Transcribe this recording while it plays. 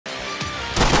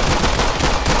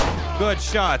Good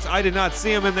shots. I did not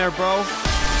see him in there, bro.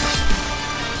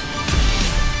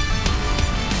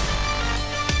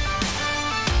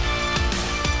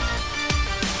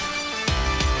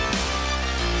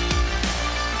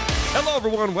 Hello,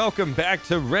 everyone. Welcome back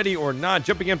to Ready or Not.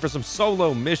 Jumping in for some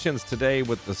solo missions today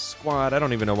with the squad. I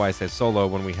don't even know why I say solo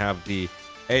when we have the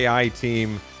AI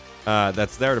team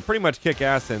that's there to pretty much kick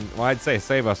ass and, well, I'd say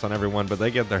save us on everyone, but they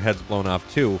get their heads blown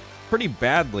off too. Pretty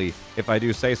badly, if I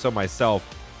do say so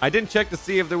myself. I didn't check to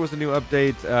see if there was a new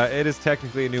update. It is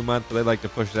technically a new month, but they like to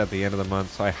push it at the end of the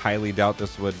month, so I highly doubt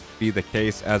this would be the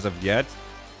case as of yet.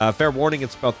 Fair warning,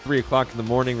 it's about 3 o'clock in the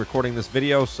morning recording this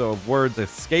video, so if words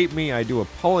escape me, I do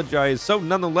apologize. So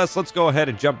nonetheless, let's go ahead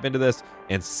and jump into this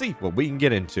and see what we can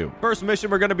get into. First mission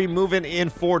we're going to be moving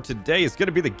in for today is going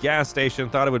to be the gas station.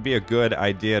 Thought it would be a good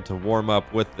idea to warm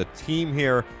up with the team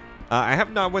here. I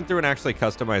have not went through and actually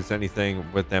customized anything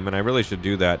with them, and I really should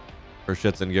do that for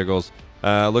shits and giggles.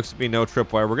 Looks to be no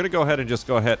tripwire. We're going to go ahead and just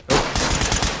go ahead.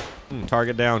 Oh.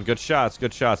 Target down. Good shots.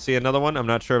 Good shots. See another one? I'm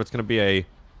not sure if it's going to be a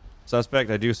suspect.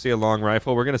 I do see a long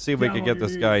rifle. We're going to see if we can get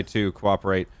this guy to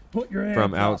cooperate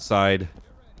from outside.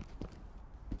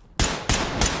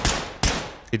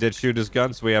 He did shoot his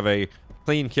gun, so we have a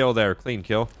clean kill there. Clean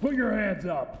kill. Put your hands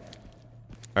up.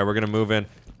 All right, we're going to move in.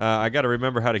 I got to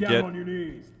remember how to get... On your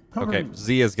knees. Okay,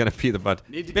 Z is going to be the butt.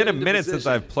 It's been a minute since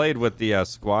I've played with the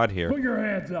squad here. Put your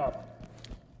hands up.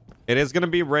 It is going to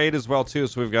be raid as well, too,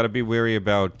 so we've got to be wary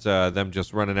about them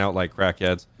just running out like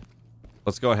crackheads.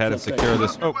 Let's go ahead and secure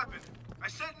this. Oh,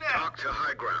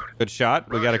 good shot.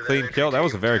 We got a clean kill. That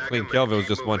was a very clean kill if it was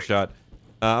just one shot.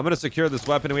 I'm going to secure this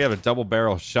weapon. We have a double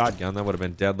barrel shotgun. That would have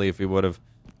been deadly if we would have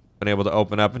been able to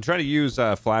open up and try to use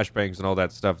flashbangs and all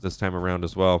that stuff this time around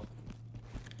as well.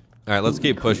 All right, let's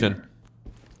keep pushing.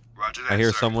 I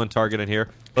hear someone targeting here.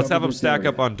 Let's have them stack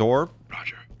up on door.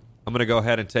 I'm going to go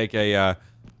ahead and take a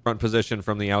front position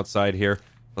from the outside here.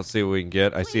 Let's see what we can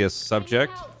get. I see a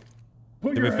subject.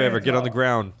 Do me a favor, get on the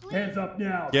ground. Hands up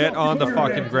now. Get on the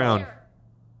fucking ground.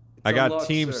 I got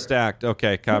team stacked.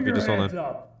 Okay, copy. Just hold on.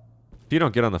 If you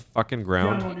don't get on the fucking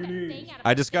ground,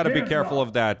 I just got to be careful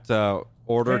of that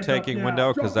order taking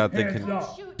window because that thing can...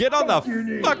 Get on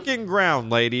the fucking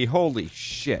ground, lady. Holy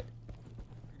shit.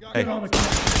 Hey.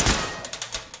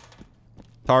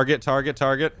 Target, target,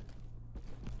 target.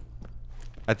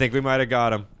 I think we might have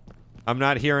got him. I'm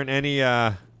not hearing any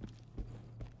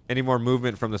more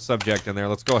movement from the subject in there.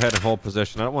 Let's go ahead and hold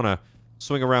position. I don't want to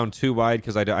swing around too wide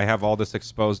because I have all this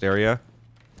exposed area.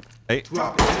 Hey.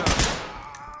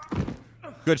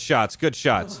 Good shots, good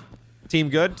shots. Team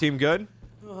good, team good.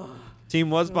 Team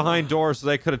was behind doors, so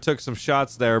they could have took some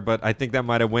shots there, but I think that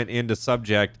might have went into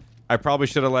subject. I probably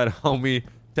should have let homie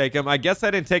take him. I guess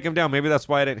I didn't take him down. Maybe that's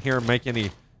why I didn't hear him make any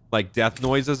like death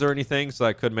noises or anything, so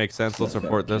that could make sense. Let's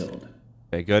report this.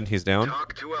 Okay, good. He's down.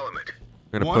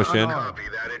 We're gonna push in.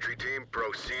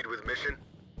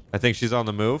 I think she's on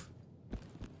the move.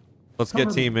 Let's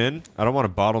get team in. I don't want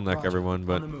to bottleneck everyone,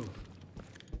 but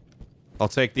I'll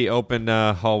take the open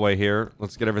hallway here.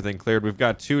 Let's get everything cleared. We've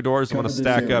got 2 doors. I want to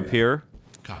stack up here.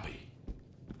 Copy.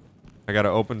 I got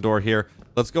an open door here.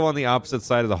 Let's go on the opposite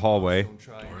side of the hallway.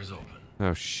 Door is open.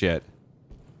 Oh shit!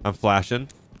 I'm flashing.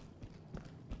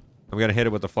 I'm gonna hit it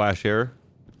with the flash here.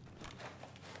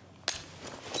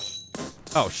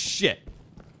 Oh shit!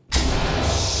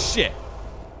 Shit!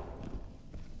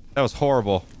 That was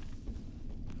horrible.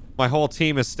 My whole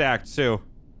team is stacked too.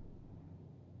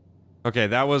 Okay,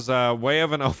 that was way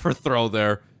of an overthrow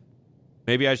there.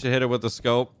 Maybe I should hit it with the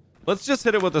scope. Let's just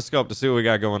hit it with the scope to see what we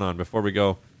got going on before we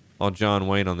go all John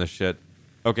Wayne on this shit.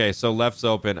 Okay, so left's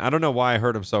open. I don't know why I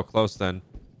heard him so close then.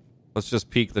 Let's just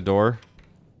peek the door.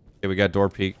 Okay, we got door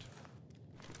peeked.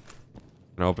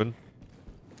 And open.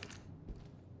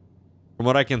 From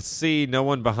what I can see, no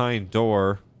one behind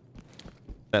door.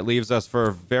 That leaves us for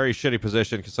a very shitty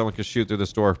position because someone could shoot through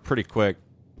this door pretty quick.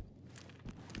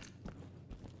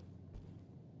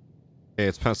 Okay,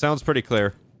 it sounds pretty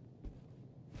clear.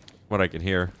 What I can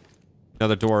hear.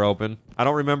 Another door open. I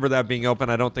don't remember that being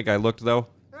open. I don't think I looked though.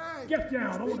 Get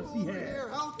down. I want to see hands.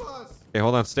 Help us. Okay,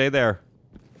 hold on. Stay there.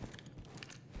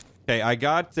 Okay, I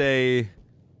got a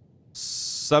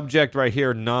subject right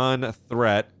here,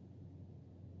 non-threat.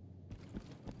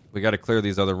 We got to clear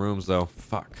these other rooms, though.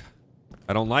 Fuck.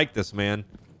 I don't like this, man.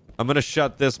 I'm going to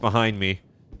shut this behind me.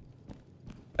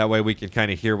 That way we can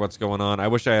kind of hear what's going on. I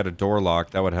wish I had a door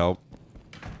lock. That would help.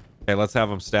 Okay, let's have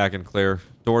them stack and clear.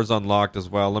 Door's unlocked as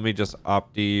well. Let me just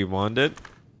Opti-wand it.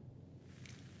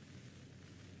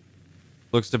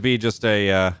 Looks to be just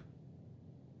a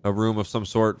room of some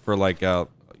sort for like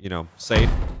you know, safe.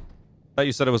 I thought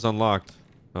you said it was unlocked.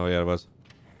 Oh yeah, it was.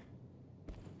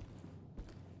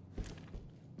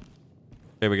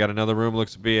 Okay, we got another room.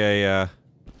 Looks to be a...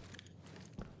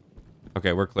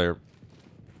 Okay, we're clear.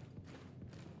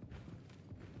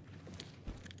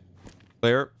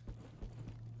 Clear.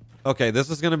 Okay, this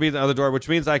is going to be the other door, which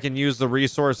means I can use the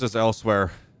resources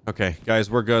elsewhere. Okay, guys,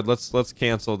 we're good. Let's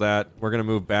cancel that. We're going to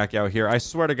move back out here. I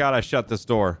swear to God, I shut this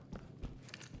door.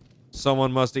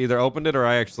 Someone must have either opened it or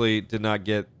I actually did not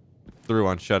get through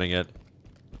on shutting it.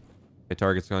 Okay,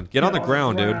 target's gone. Get on the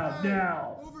ground, dude.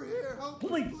 Now. Over here, help.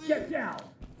 Please, get down.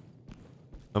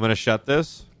 I'm going to shut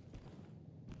this.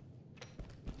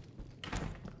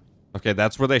 Okay,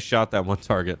 that's where they shot that one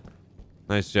target.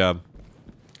 Nice job.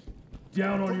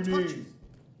 Down on your knees.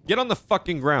 Get on the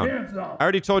fucking ground. Hands up. I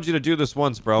already told you to do this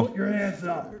once, bro. Put your hands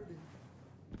up.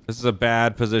 This is a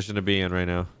bad position to be in right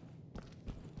now.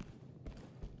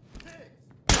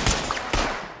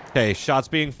 Okay, shots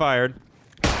being fired.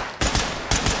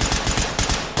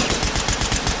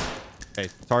 Okay,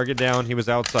 target down. He was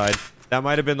outside. That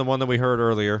might have been the one that we heard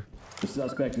earlier. The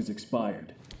suspect is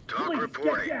expired. Talk Please,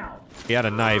 reporting. get down. He had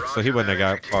a knife, so he wouldn't have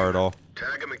got far at all.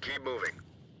 Tag him and keep moving.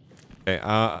 Okay,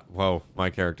 whoa, my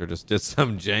character just did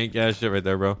some jank ass shit right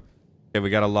there, bro. Okay, we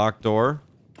got a locked door.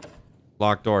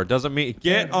 Locked door. Doesn't mean...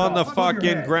 Get Hands on the up, above your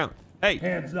fucking head. ground. Hey,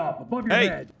 Hands up above your Hey.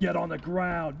 head. Get on the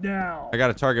ground now. I got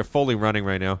a target fully running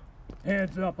right now.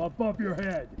 Hands up above your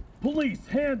head. Police,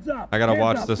 hands up. I gotta Hands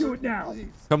watch up. this. Do it now.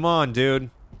 Come on, dude.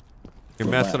 You're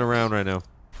Relax. messing around right now.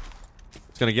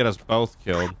 It's gonna get us both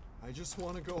killed. I just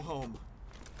want to go home.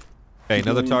 Okay,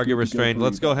 another Civilians target need to go restrained.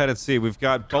 Let's go ahead and see. We've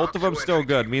got both of them still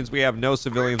good. Means we have no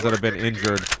civilians that have been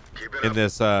injured in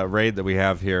this raid that we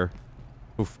have here.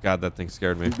 Oof, God, that thing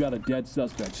scared me. We've got a dead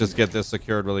suspect. Let's just get this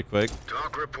secured really quick.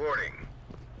 Talk reporting.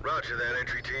 Roger that,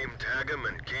 entry team. Tag him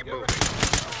and keep moving.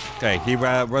 Okay, he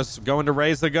was going to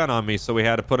raise the gun on me, so we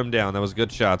had to put him down. That was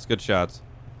good shots, good shots.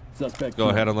 Suspect. Go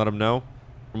ahead and let him know.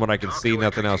 From what I can see,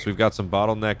 nothing else. We've got some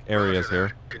bottleneck areas Roger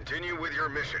here. that. Continue with your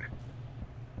mission.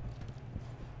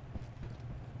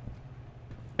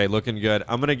 Okay, looking good.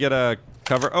 I'm gonna get a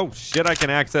cover. Oh shit! I can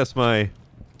access my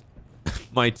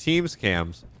my team's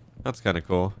cams. That's kind of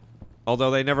cool.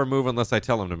 Although they never move unless I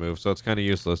tell them to move, so it's kind of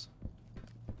useless.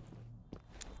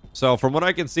 So from what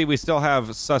I can see, we still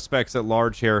have suspects at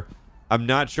large here. I'm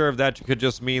not sure if that could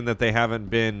just mean that they haven't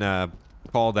been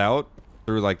called out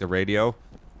through like the radio,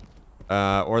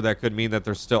 or that could mean that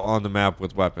they're still on the map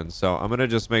with weapons. So I'm gonna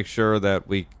just make sure that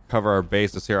we cover our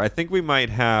bases here. I think we might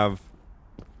have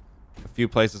a few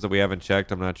places that we haven't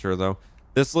checked. I'm not sure though.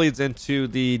 This leads into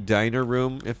the diner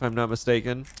room, if I'm not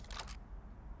mistaken.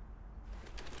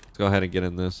 Let's go ahead and get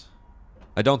in this.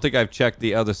 I don't think I've checked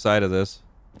the other side of this.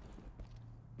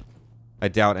 I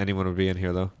doubt anyone would be in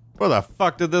here though. Where the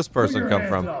fuck did this person come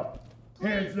from?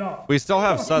 Hands up. We still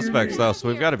have Up your suspects knees. though, so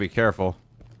we've got to be careful.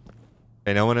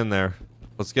 Okay, no one in there.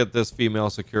 Let's get this female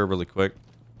secure really quick.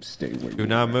 Stay where Do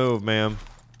not move, ma'am.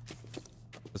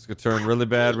 This could turn really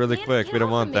bad really quick. We don't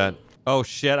want that. Oh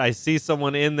shit, I see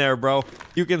someone in there, bro.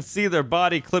 You can see their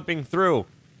body clipping through.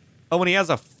 Oh, and he has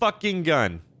a fucking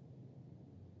gun.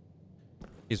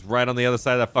 He's right on the other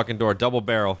side of that fucking door. Double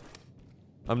barrel.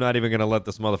 I'm not even gonna let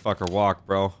this motherfucker walk,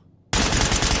 bro.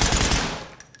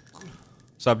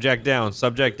 Subject down.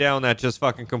 Subject down. That just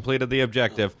fucking completed the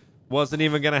objective. Wasn't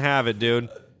even gonna have it, dude.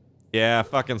 Yeah,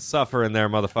 fucking suffer in there,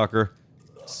 motherfucker.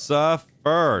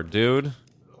 Suffer, dude.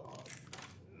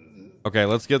 Okay,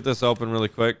 let's get this open really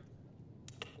quick.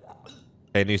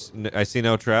 Okay, I see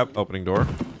no trap. Opening door.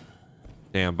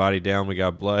 Damn, body down. We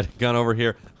got blood. Gun over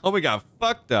here. Oh, we got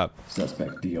fucked up.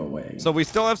 Suspect DOA. So we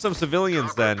still have some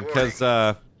civilians then, because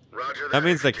that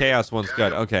means the chaos one's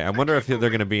good. Okay, I wonder if they're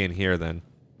going to be in here then.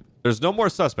 There's no more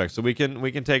suspects, so we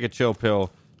can take a chill pill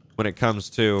when it comes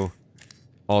to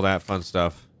all that fun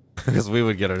stuff, because we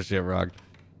would get our shit rocked.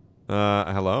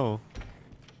 Hello?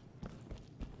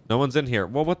 No one's in here.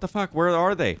 Well, what the fuck? Where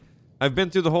are they? I've been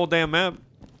through the whole damn map.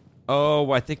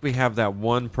 Oh, I think we have that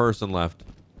one person left.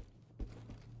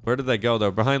 Where did they go,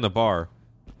 though? Behind the bar.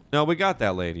 No, we got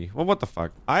that lady. Well, what the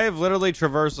fuck? I have literally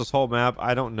traversed this whole map.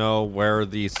 I don't know where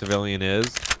the civilian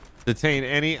is. Detain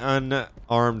any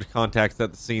unarmed contacts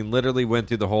at the scene. Literally went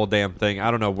through the whole damn thing.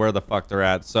 I don't know where the fuck they're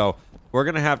at. So we're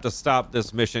going to have to stop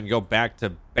this mission, go back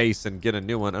to base and get a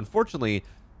new one. Unfortunately,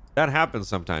 that happens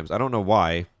sometimes. I don't know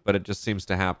why, but it just seems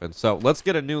to happen. So let's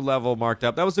get a new level marked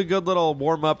up. That was a good little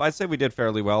warm-up. I say we did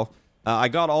fairly well. I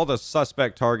got all the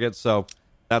suspect targets, so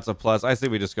that's a plus. I say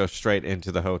we just go straight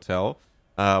into the hotel.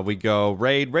 We go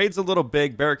raid. Raid's a little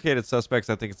big. Barricaded suspects,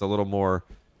 I think it's a little more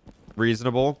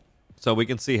reasonable. So we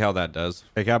can see how that does.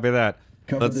 Okay, copy that.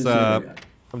 Cover Let's, this area.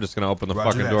 I'm just going to open the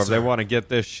Roger fucking that, door. If they sir. want to get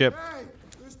this ship. Hey,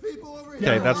 there's people over Okay,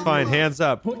 here. that's fine. Hands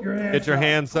up. Put your hands Get your up.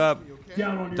 hands up.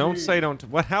 Down on your Don't knees. say don't.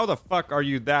 What? How the fuck are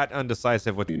you that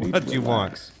undecisive with what you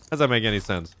want? Does that make any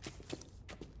sense?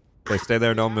 Okay, stay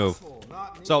there. Don't move.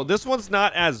 So this one's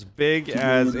not as big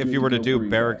as if you were to do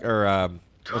barrack or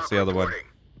what's the other one?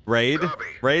 Raid.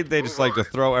 Raid. They just like to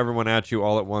throw everyone at you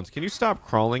all at once. Can you stop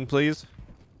crawling, please?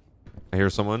 I hear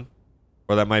someone,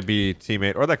 or that might be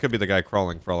teammate, or that could be the guy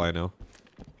crawling for all I know.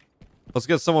 Let's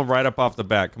get someone right up off the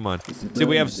bat. Come on. See,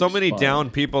 we have so many down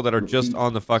people that are just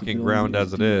on the fucking ground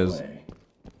as it is.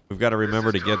 We've got to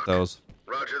remember to get those.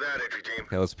 Roger that, entry team.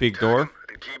 Okay, let's peek door.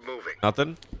 And keep moving.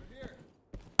 Nothing.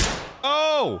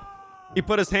 Oh! He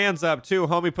put his hands up, too.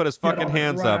 Homie put his fucking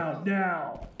hands up.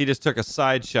 Now. He just took a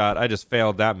side shot. I just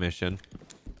failed that mission.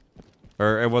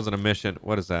 Or it wasn't a mission.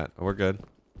 What is that? Oh, we're good.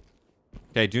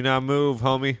 Okay, do not move,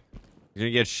 homie. You're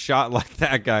gonna get shot like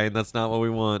that guy, and that's not what we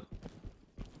want.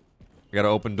 We got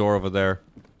an open door over there.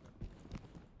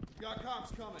 Got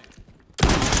cops coming.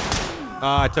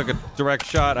 Ah, I took a direct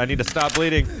shot. I need to stop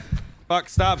bleeding. Fuck,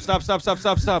 stop.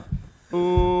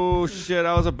 Ooh, shit,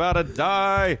 I was about to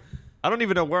die. I don't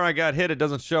even know where I got hit. It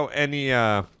doesn't show any,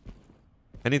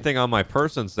 anything on my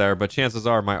persons there, but chances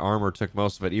are my armor took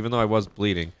most of it, even though I was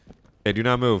bleeding. Okay, do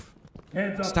not move.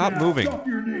 Hands up Stop now. moving. Drop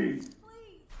your knees.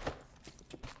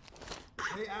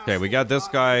 Okay, we got this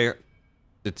guy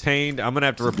detained. I'm gonna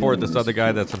have to report this other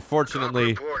guy that's unfortunately...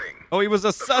 Reporting. Oh, he was a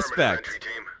Affirmative, suspect. entry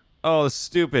team. Oh, the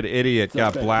stupid idiot got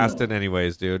Suspect blasted killed.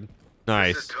 anyways, dude. This is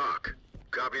Nice. talk.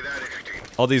 Copy that, entry team.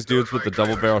 All these dudes with the Notifying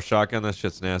double driver. barrel shotgun, that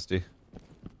shit's nasty.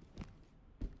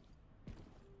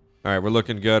 Alright, we're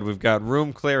looking good. We've got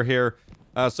room clear here.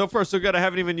 So far, so good. I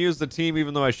haven't even used the team,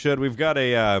 even though I should. We've got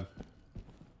a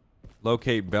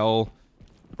locate Belle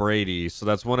Brady. So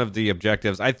that's one of the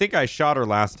objectives. I think I shot her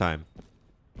last time.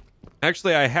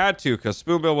 Actually, I had to because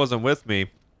Spoonbill wasn't with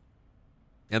me.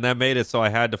 And that made it so I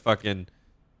had to fucking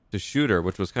to shoot her,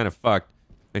 which was kind of fucked.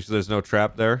 Make sure there's no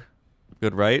trap there.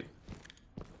 Good, right?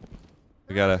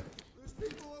 We gotta... There's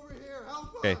people over here.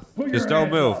 Help Okay, us. Put just your don't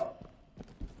hands move. up.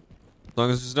 As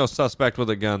long as there's no suspect with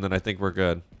a gun, then I think we're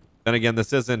good. Then again,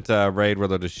 this isn't raid where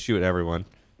they'll just shoot everyone.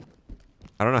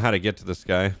 I don't know how to get to this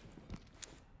guy.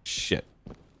 Shit.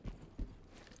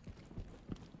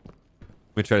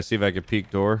 Let me try to see if I can peek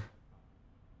door.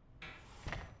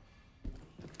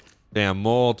 Damn,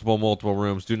 multiple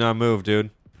rooms. Do not move, dude.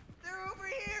 They're over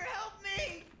here. Help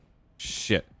me.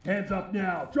 Shit. Hands up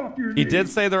now. Drop your He knees. did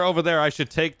say they're over there. I should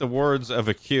take the words of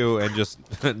a cue and just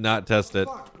not test it.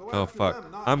 Fuck, go Oh, after fuck.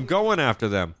 them, not I'm me. going after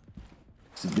them.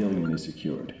 Civilian is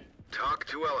secured. Talk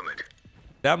to element.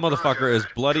 That motherfucker is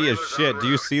bloody as shit. Do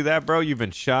you see that, bro? You've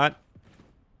been shot.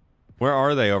 Where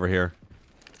are they over here?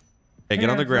 Hey, get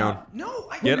on the Hands ground. up. No,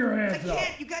 I Put Get- your I hands up.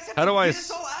 can't. You guys have How to do I get s-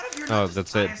 us all out of here. Oh, not just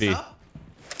that's tie it, us B. up.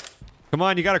 Come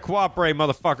on, you gotta cooperate,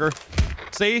 motherfucker.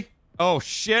 See? Oh,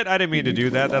 shit. I didn't mean to do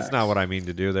that. That's not what I mean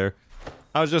to do there.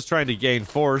 I was just trying to gain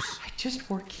force. I just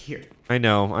work here. I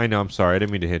know. I'm sorry. I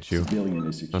didn't mean to hit you. Civilian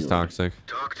is secured. That's toxic.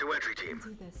 Talk to entry team.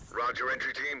 Roger,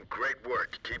 entry team. Great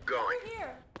work. Keep going.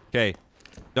 Okay.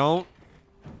 Don't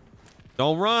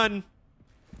run.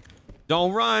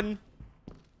 Don't run.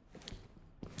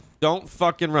 Don't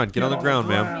fucking run. Get on the ground,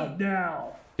 ma'am. Ground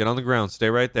now. Get on the ground. Stay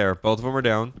right there. Both of them are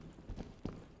down.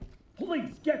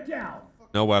 Police, get down.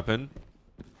 No weapon.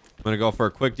 I'm gonna go for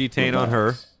a quick detain on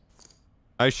her.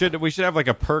 Relax. We should have like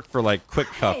a perk for like quick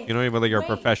cuff. You know, whether you're a wait.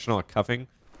 professional at cuffing.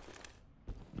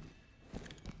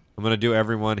 I'm gonna do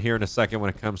everyone here in a second when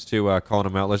it comes to calling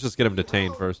them out. Let's just get him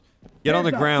detained first. Get on the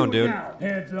Hands up, ground, do it dude. now.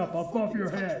 Hands up above your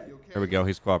head. There we go.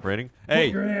 He's cooperating. Put Hey,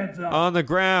 your hands up. on the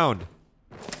ground.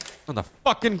 On the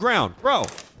fucking ground, bro.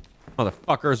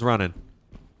 Motherfucker's running.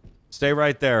 Stay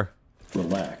right there.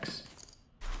 Relax.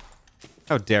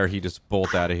 How dare he just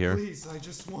bolt out of here? Please, I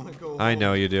just want to go I home.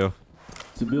 know you do.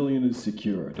 Civilian is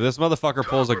secured. If this motherfucker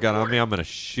pulls a gun on me, I'm gonna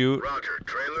shoot. Roger.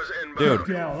 Trailers inbound.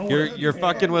 Dude, Down. you're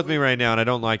fucking with me right now, and I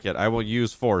don't like it. I will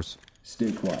use force.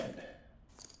 Stay quiet.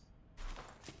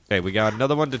 Okay, we got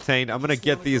another one detained. I'm gonna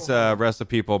get these rest of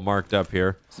people marked up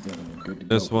here. Civilian good to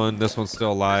This go. one's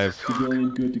still alive. Civilian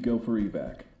good to go for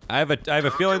evac. I have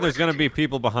a feeling there's gonna be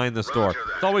people behind this door. Roger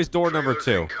that. It's always door number Trailers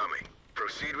 2. incoming.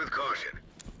 Proceed with caution.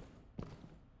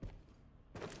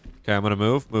 Okay, I'm gonna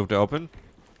move to open.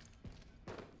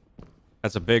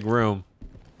 That's a big room.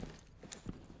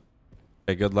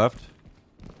 Okay, good left.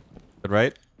 Good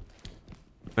right.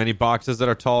 Many boxes that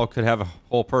are tall could have a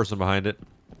whole person behind it.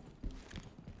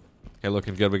 Okay,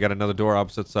 looking good. We got another door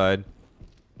opposite side.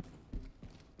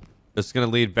 This is gonna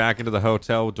lead back into the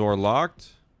hotel. Door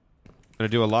locked. Gonna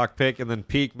do a lockpick and then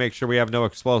peek. Make sure we have no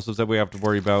explosives that we have to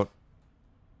worry about.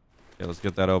 Okay, let's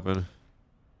get that open.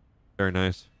 Very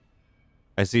nice.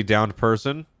 I see downed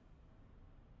person.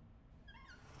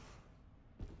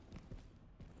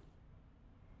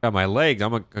 Got my legs.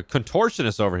 I'm a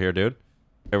contortionist over here, dude.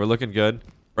 Okay, we're looking good.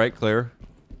 Right, clear.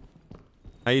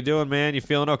 How you doing, man? You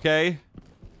feeling okay?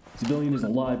 Civilian is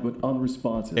alive but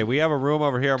unresponsive. Okay, we have a room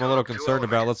over here I'm a little concerned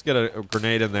about. Let's get a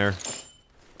grenade in there.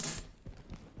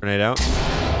 Grenade out.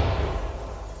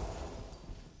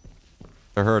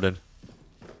 They're hurting.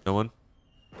 No one?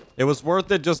 It was worth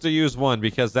it just to use one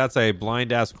because that's a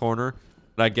blind-ass corner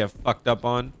that I get fucked up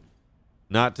on.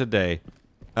 Not today.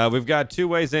 We've got 2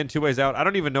 ways in, 2 ways out. I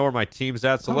don't even know where my team's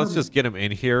at, so let's just get them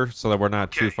in here so that we're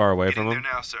not too far away from them.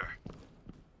 Now, sir.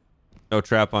 No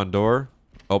trap on door.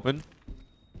 Open.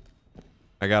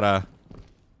 I got a...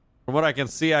 From what I can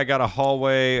see, I got a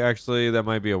hallway. Actually, that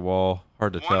might be a wall.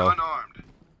 Hard to tell. Unarmed.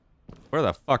 Where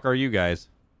the fuck are you guys?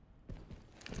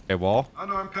 Okay, wall.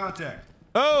 Unarmed contact.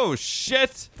 Oh,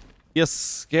 shit! You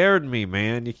scared me,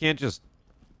 man. You can't just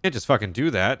fucking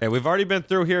do that. Okay, we've already been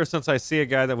through here since I see a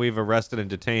guy that we've arrested and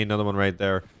detained. Another one right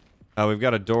there. We've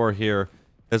got a door here.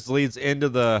 This leads into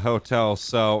the hotel.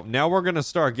 So now we're going to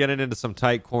start getting into some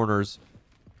tight corners.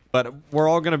 But we're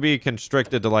all going to be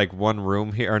constricted to like one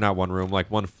room here. Or not one room,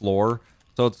 like one floor.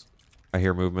 So it's... I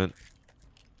hear movement.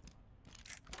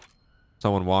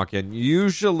 Someone walk in.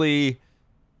 Usually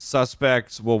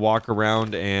suspects will walk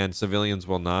around and civilians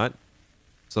will not.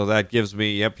 So that gives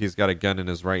me... Yep, he's got a gun in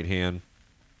his right hand.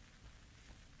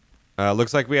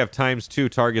 Looks like we have ×2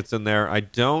 targets in there. I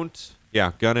don't...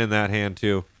 Yeah, gun in that hand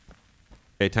too.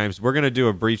 Okay, times... We're going to do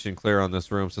a breach and clear on this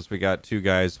room since we got 2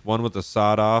 guys. One with the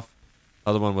sawed off.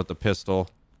 Other one with the pistol.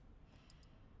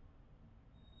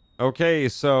 Okay,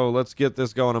 so let's get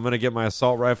this going. I'm going to get my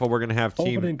assault rifle. We're going to have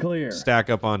team stack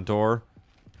up on door.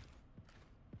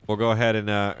 We'll go ahead and...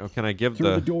 can I give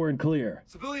Through the door and clear.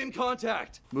 Civilian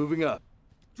contact. Moving up.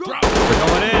 We're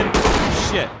going in.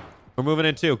 Shit. We're moving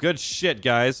in too. Good shit,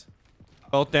 guys.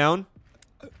 Both down.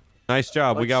 Nice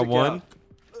job. We got one.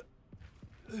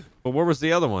 But where was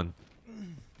the other one?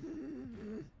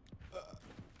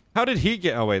 How did he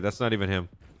get... Oh, wait. That's not even him.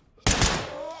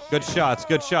 Good shots.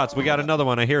 Good shots. We got another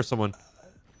one. I hear someone.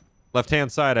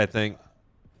 Left-hand side, I think.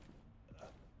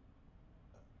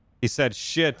 He said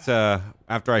shit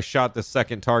after I shot the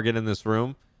second target in this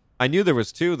room. I knew there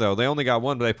was 2, though. They only got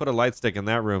 1, but they put a light stick in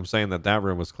that room saying that that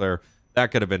room was clear.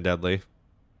 That could have been deadly.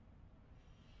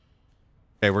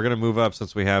 Okay, we're going to move up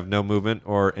since we have no movement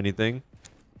or anything.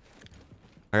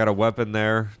 I got a weapon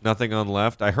there. Nothing on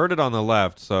left. I heard it on the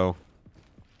left, so...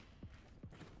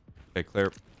 Okay,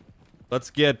 clear. Let's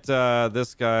get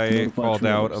this guy called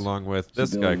out along with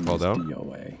this guy called out.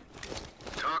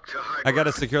 I got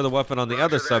to secure the weapon on the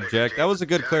other subject. That was a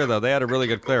good clear, though. They had a really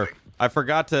good clear. I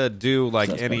forgot to do, like,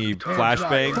 any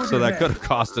flashbang, so that could have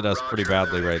costed us pretty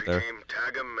badly right there.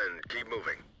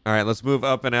 All right, let's move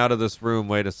up and out of this room.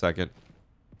 Wait a second.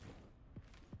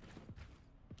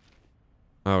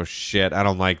 Oh, shit. I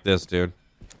don't like this, dude.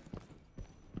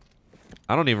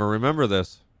 I don't even remember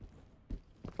this.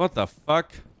 What the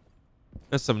fuck?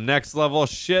 There's some next level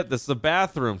shit. This is a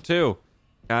bathroom, too.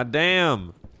 God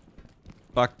damn.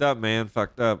 Fucked up, man.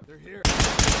 Fucked up. They're here.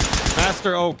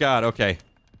 Master. Oh, God. Okay.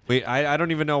 I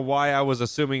don't even know why I was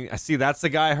assuming. See, that's the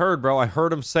guy I heard, bro. I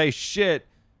heard him say shit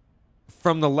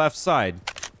from the left side.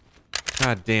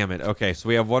 God damn it. Okay, so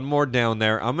we have one more down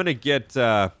there. I'm going to get...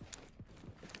 oh,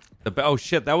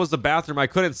 shit. That was the bathroom. I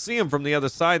couldn't see him from the other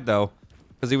side, though.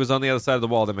 Because he was on the other side of the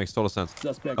wall. That makes total sense.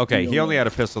 Okay, he only had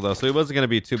a pistol, though, so he wasn't going to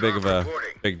be too big of a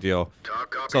big deal.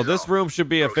 So this room should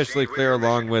be officially clear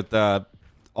along with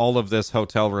all of this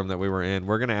hotel room that we were in.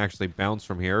 We're going to actually bounce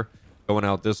from here, going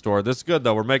out this door. This is good,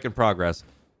 though. We're making progress.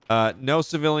 No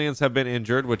civilians have been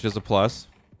injured, which is a plus.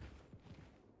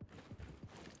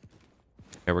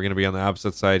 Okay, we're going to be on the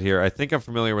opposite side here. I think I'm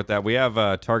familiar with that. We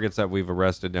have targets that we've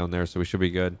arrested down there, so we should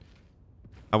be good.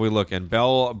 How we looking?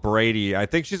 Belle Brady. I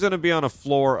think she's going to be on a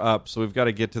floor up, so we've got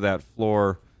to get to that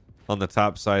floor on the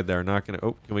top side there. Not going to...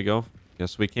 Oh, can we go?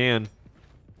 Yes, we can.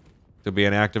 Could be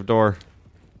an active door.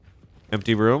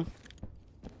 Empty room.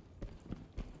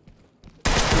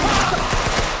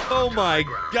 Oh my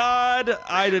God.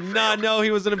 I did not know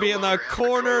he was going to be in the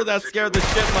corner. That scared the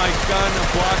shit. My gun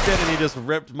blocked it, and he just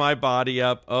ripped my body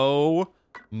up. Oh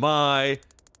my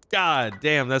God.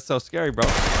 Damn, that's so scary, bro.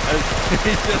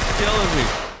 He's just killing me.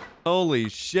 Holy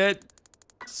shit.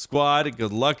 Squad,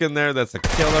 good luck in there. That's a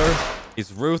killer.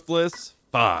 He's ruthless.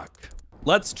 Fuck.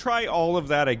 Let's try all of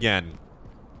that again.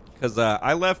 Because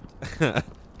I left...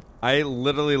 I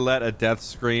literally let a death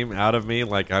scream out of me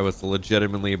like I was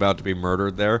legitimately about to be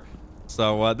murdered there.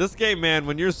 So this game, man,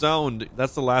 when you're zoned,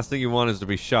 that's the last thing you want is to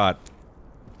be shot.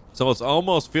 So it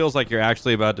almost feels like you're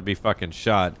actually about to be fucking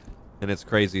shot. And it's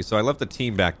crazy. So I left the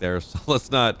team back there. So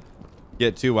let's not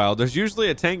get too wild. There's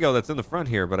usually a tango that's in the front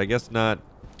here, but I guess not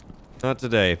Not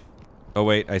today. Oh,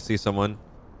 wait. I see someone.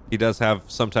 He does have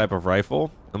some type of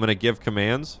rifle. I'm going to give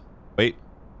commands. Wait.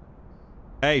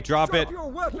 Hey, drop it.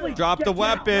 Police, Drop the get down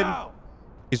weapon. now.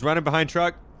 He's running behind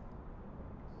truck.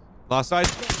 Lost sight.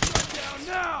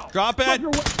 Drop it.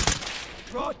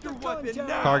 Drop your weapon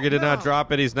now. Target did not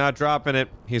drop it. He's not dropping it.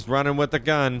 He's running with the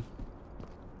gun.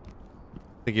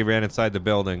 I think he ran inside the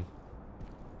building.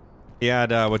 He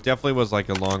had what definitely was like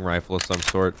a long rifle of some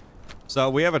sort. So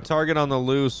we have a target on the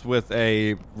loose with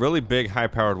a really big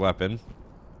high-powered weapon.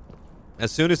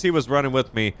 As soon as he was running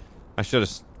with me, I should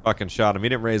have fucking shot him. He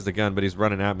didn't raise the gun, but he's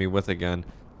running at me with a gun.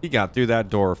 He got through that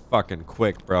door fucking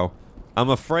quick, bro. I'm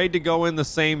afraid to go in the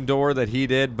same door that he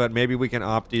did, but maybe we can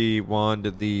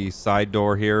opti-wand the side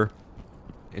door here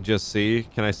and just see.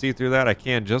 Can I see through that? I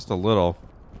can just a little.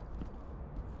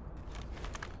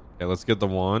 Okay, let's get the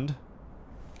wand.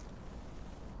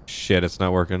 Shit, it's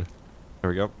not working. There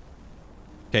we go.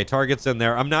 Okay, target's in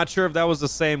there. I'm not sure if that was the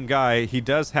same guy. He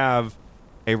does have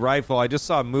a rifle. I just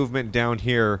saw movement down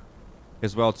here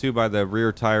as well, too, by the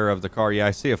rear tire of the car. Yeah,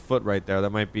 I see a foot right there.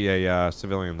 That might be a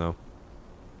civilian, though.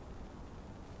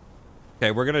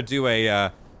 Okay, we're going to do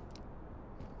a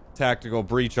tactical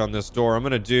breach on this door. I'm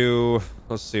going to do...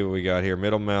 Let's see what we got here.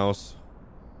 Middle mouse.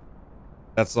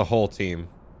 That's the whole team.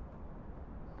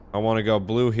 I want to go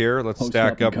blue here. Let's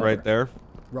stack up right there.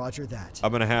 Roger that.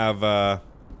 I'm going to have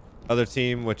other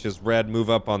team, which is red, move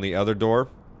up on the other door.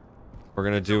 We're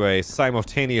going to do a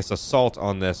simultaneous assault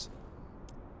on this.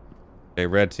 Okay,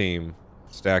 red team.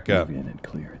 Stack up. Move in and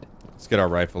clear it. Let's get our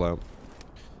rifle out.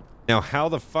 Now, how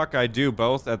the fuck I do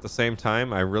both at the same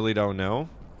time, I really don't know.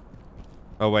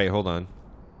 Oh, wait, hold on.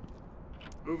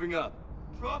 Moving up.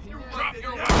 Drop your weapon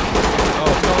now.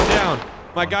 Oh, it's going down.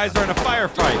 My guys are in a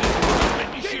firefight.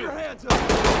 Get your hands up.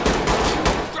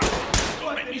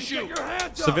 Let me shoot. Get your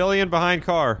hands up. Civilian behind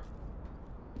car.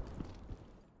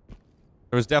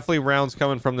 There was definitely rounds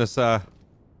coming from this left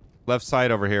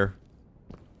side over here.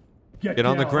 Get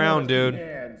on the down, ground, dude.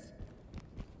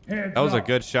 Hands That was a up.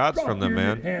 good shots Drop from them, your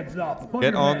man. Hands up. Above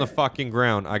Get your on the head. fucking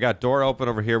ground. I got door open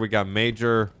over here. We got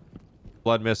major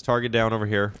blood mist. Target down over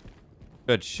here.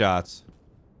 Good shots.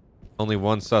 Only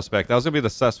one suspect. That was gonna be the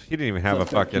suspect. He didn't even have a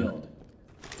Suspect fucking... killed.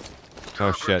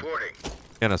 Oh, Top shit. reporting.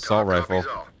 An assault Top rifle.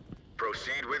 copies all.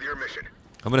 Proceed with your mission.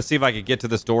 I'm gonna see if I can get to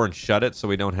this door and shut it so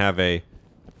we don't have a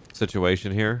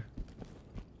situation here.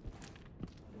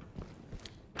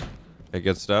 Okay,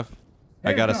 good stuff.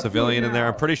 I got a civilian in there.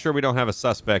 I'm pretty sure we don't have a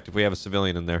suspect if we have a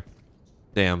civilian in there.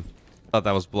 Damn. Thought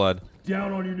that was blood.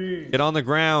 Down on your knees. Get on the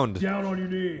ground. Down on your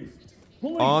knees.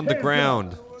 Police, On the hands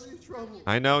ground. up.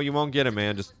 I know you won't get it,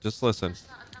 man. Just listen.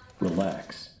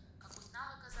 Relax.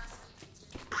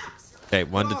 Okay,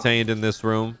 one detained in this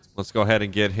room. Let's go ahead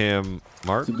and get him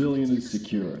marked. Civilian is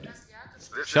secured.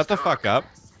 This Shut is the talk. fuck up.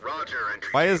 Roger, entry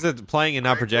Why team. is it playing and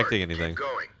not Great projecting work. anything? Keep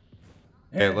going.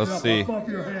 Okay, Hands let's up see. above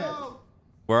your head.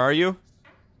 Where are you?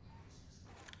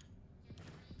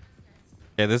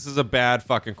 Okay, this is a bad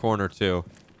fucking corner, too.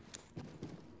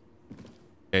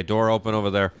 Okay, door open over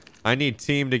there. I need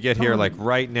team to get here, like,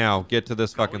 right now. Get to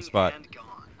this fucking spot.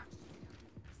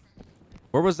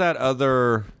 Where was that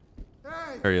other...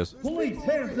 There he is. Police,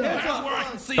 hands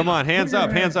up. Come on, hands Put your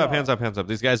up, hands hands up, up. hands up, hands up.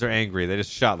 These guys are angry. They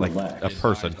just shot, like, Relax. a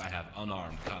person. I have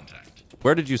unarmed contact.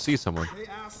 Where did you see someone? Hey,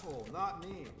 asshole, not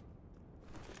me.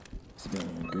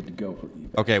 Civilian, good to go for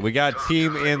evac. Okay, we got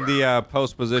team in the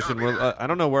post position. We're, I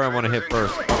don't know where I want to hit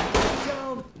first.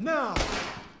 Down now.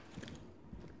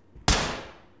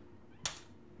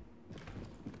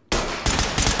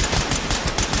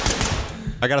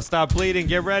 I gotta stop bleeding.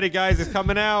 Get ready, guys. It's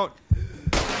coming out.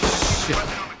 Shit.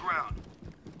 Weapon on the ground.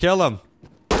 Kill him.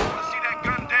 See that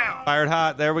gun down. Fired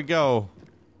hot. There we go.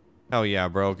 Hell yeah,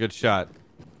 bro. Good shot.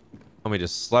 Let me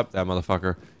just slept that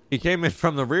motherfucker. He came in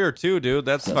from the rear, too, dude.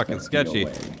 That's fucking Suspect sketchy.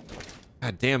 away.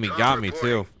 God damn, he got me,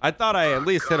 too. I thought I at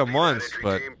least hit him Copy that, once, entry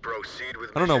but team. Proceed with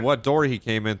I don't know mission. what door he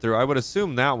came in through. I would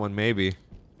assume that one, maybe.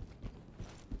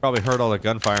 Probably heard all the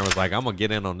gunfire and was like, I'm gonna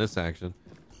get in on this action.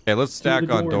 Okay, let's stack Through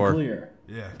the on and door. Clear.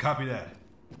 Yeah, copy that.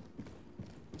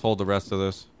 Let's hold the rest of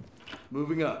this.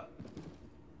 Moving up.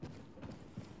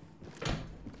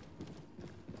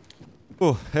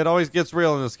 Ooh, it always gets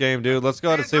real in this game, dude. Let's go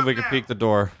ahead and see if we can peek the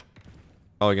door.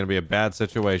 Probably gonna be a bad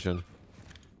situation.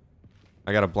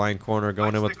 I got a blind corner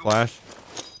going in with flash.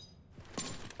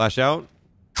 Flash out.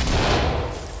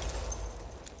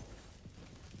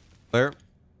 Clear.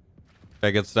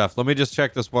 Okay, good stuff. Let me just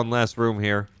check this one last room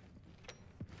here.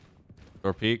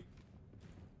 Door peek.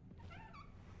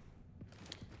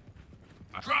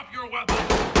 Drop your weapon.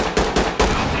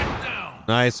 I'll take down.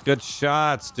 Nice, good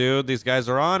shots, dude. These guys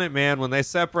are on it, man. When they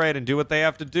separate and do what they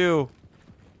have to do.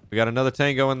 We got another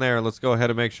tango in there. Let's go ahead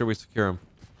and make sure we secure him.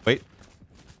 Wait.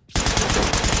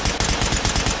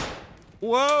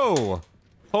 Whoa.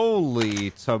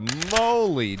 Holy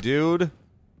tamale, dude.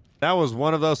 That was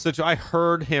one of those situations. I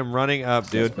heard him running up,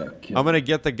 dude. I'm going to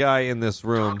get the guy in this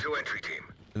room.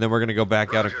 And then we're going to go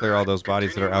back out and clear all those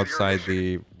bodies that are outside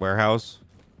the warehouse.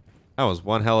 That was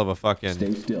one hell of a fucking...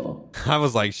 Stay still. I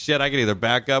was like, shit, I can either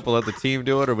back up and let the team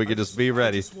do it, or we can just be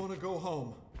ready. I just want to go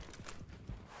home.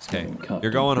 Okay,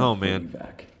 you're going home, man.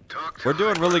 We're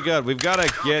doing really good. We've got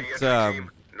to get...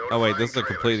 oh, wait, this is a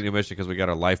completely new mission because we got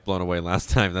our life blown away last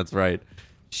time. That's right.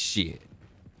 Shit.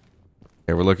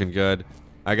 Okay, we're looking good.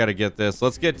 I got to get this.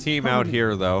 Let's get team out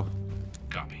here, though.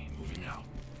 Copy. Moving out.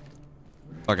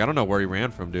 Fuck, I don't know where he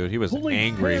ran from, dude. He was Police,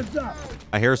 angry. hands up.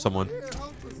 I hear someone.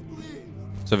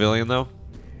 Civilian, though?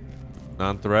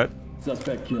 Non-threat?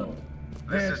 Suspect killed.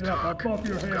 This is Hands up talk. above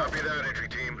your head. Copy that, entry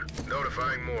team.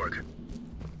 Notifying morgue.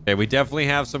 Okay, we definitely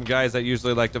have some guys that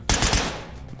usually like to...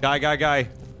 Guy.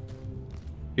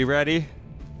 Be ready.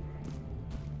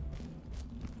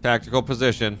 Tactical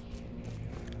position.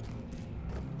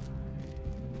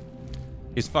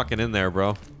 He's fucking in there,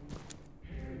 bro.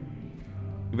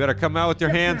 You better come out with your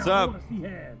Get hands down. I up. wanna see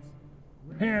hands.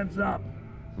 Hands up.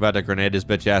 I'm about to grenade his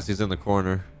bitch ass. He's in the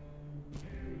corner.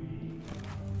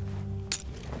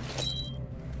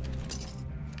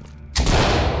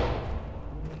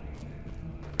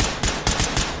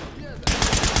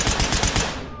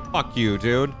 Fuck you,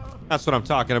 dude. That's what I'm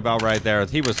talking about right there.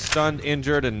 He was stunned,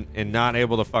 injured, and not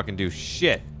able to fucking do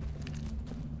shit.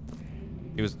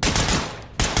 He was...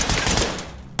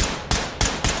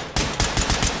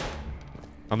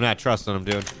 I'm not trusting him,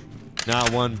 dude. Not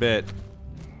one bit.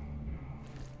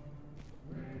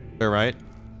 They're right.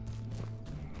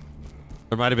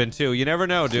 There might have been two. You never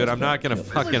know, dude. I'm not gonna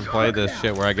fucking play this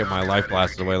shit where I get my life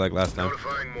blasted away like last time.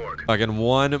 Notifying morgue. Fucking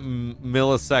 1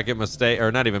 millisecond mistake,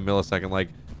 or not even millisecond, like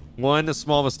one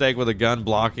small mistake with a gun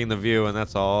blocking the view, and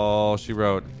that's all she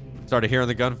wrote. Started hearing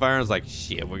the gunfire, and I was like,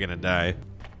 shit, we're gonna die.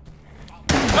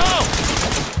 Oh!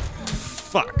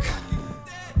 Fuck.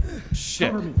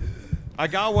 Shit. I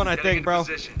got one, I think, bro.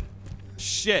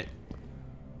 Shit.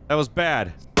 That was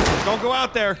bad. Don't go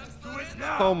out there.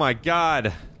 Oh my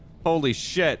god. Holy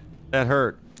shit. That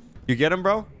hurt. You get him,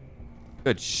 bro?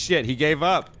 Good shit. He gave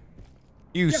up.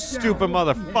 You stupid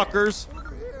motherfuckers.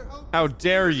 How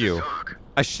dare you?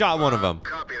 I shot one of them.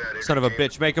 Copy that, Son of a entry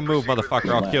bitch. team. Make a move, Proceed with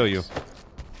motherfucker. I'll kill you.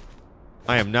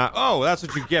 I am not. Oh, that's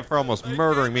what you get for almost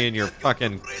murdering me in your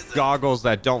fucking goggles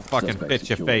that don't fucking fit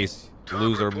your face.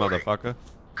 Loser motherfucker.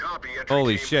 Copy, entry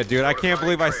Holy team. shit, dude. I can't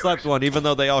Notifying believe I slept trailers. one, even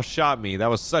though they all shot me. That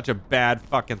was such a bad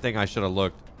fucking thing. I should have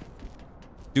looked.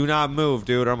 Do not move,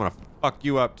 dude, or I'm gonna fuck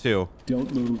you up, too.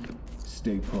 Don't move.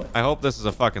 Stay put. I hope this is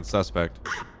a fucking suspect.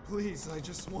 Please, I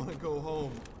just want to go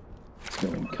home.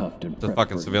 Still cuffed and It's a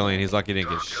fucking civilian. He's lucky he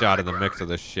didn't get shot in the mix of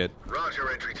this shit.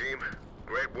 Roger, entry team.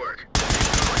 Great work.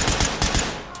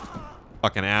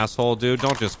 Fucking asshole, dude.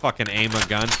 Don't just fucking aim a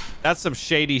gun. That's some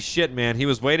shady shit, man. He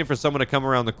was waiting for someone to come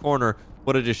around the corner.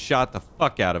 Would have just shot the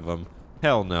fuck out of him.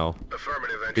 Hell no.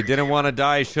 Affirmative, If entry he didn't team. want to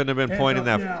die, he shouldn't have been pointing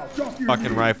that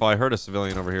fucking rifle. I heard a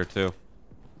civilian over here, too.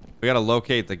 We gotta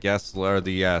locate the guest or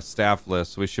the staff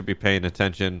list. We should be paying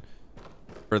attention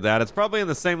for that. It's probably in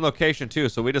the same location, too,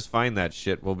 so we just find that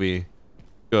shit. We'll be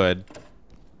good.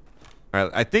 All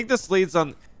right, I think this leads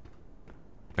on...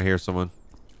 I hear someone.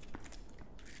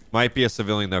 Might be a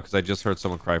civilian, though, because I just heard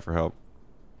someone cry for help.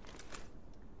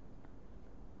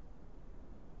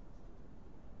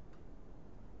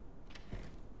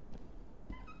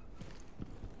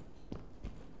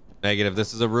 Negative.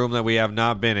 This is a room that we have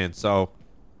not been in, so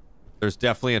there's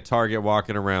definitely a target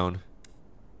walking around.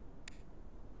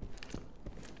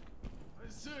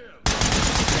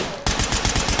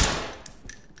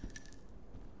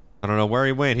 I don't know where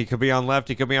he went. He could be on left,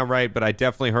 he could be on right, but I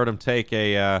definitely heard him take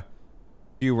a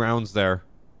few rounds there.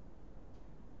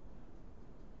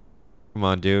 Come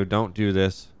on, dude. Don't do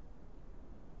this.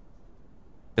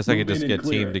 Guess I could just get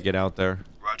team to get out there.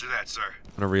 Roger that, sir.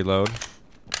 I'm gonna reload.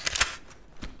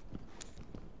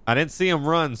 I didn't see him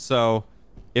run, so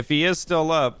if he is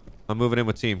still up, I'm moving in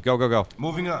with team. Go, go, go.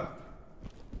 Moving up.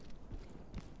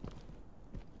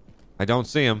 I don't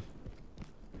see him.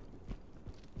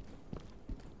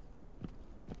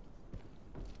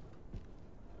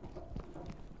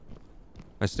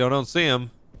 I still don't see him.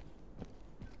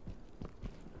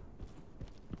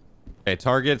 Okay,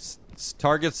 target's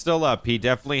still up. He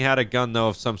definitely had a gun, though,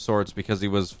 of some sorts because he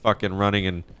was fucking running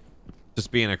and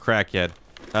just being a crackhead.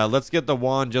 Let's get the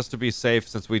wand just to be safe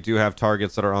since we do have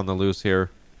targets that are on the loose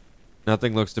here.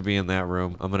 Nothing looks to be in that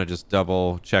room. I'm going to just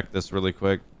double check this really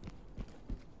quick.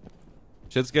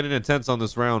 Shit's getting intense on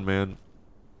this round, man.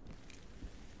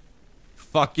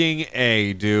 Fucking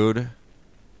A, dude.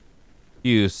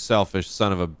 You selfish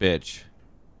son of a bitch.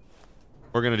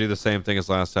 We're gonna do the same thing as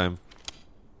last time.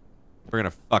 We're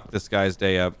gonna fuck this guy's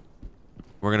day up.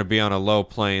 We're gonna be on a low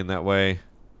plane that way.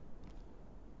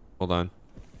 Hold on.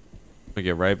 Let me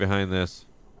get right behind this.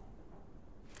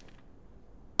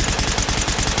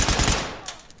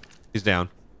 He's down.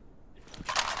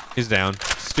 He's down.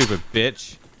 Stupid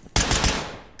bitch.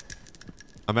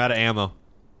 I'm out of ammo.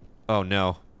 Oh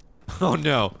no. Oh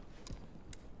no.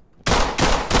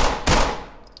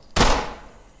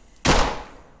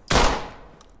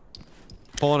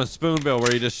 Pulling a spoonbill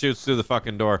where he just shoots through the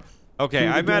fucking door. Okay,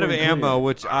 I'm out of ammo,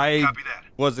 which I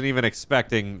wasn't even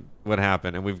expecting would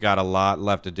happen, and we've got a lot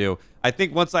left to do. I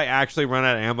think once I actually run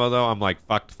out of ammo, though, I'm like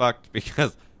fucked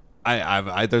because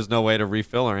there's no way to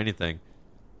refill or anything.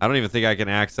 I don't even think I can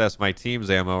access my team's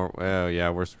ammo. Oh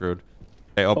yeah, we're screwed.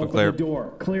 Okay, open clear. The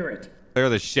door. Clear it. Clear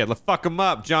this shit. Let's fuck him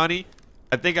up, Johnny.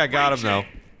 I think I got him though.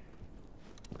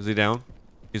 Is he down?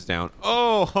 He's down.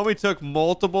 Oh, homie took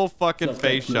multiple fucking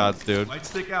face shots, dude. Light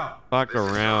stick out. Fuck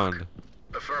around.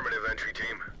 Affirmative, entry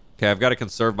team. Okay, I've got to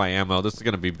conserve my ammo. This is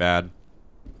gonna be bad.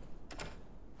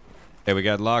 Okay, we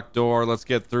got locked door. Let's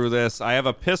get through this. I have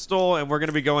a pistol, and we're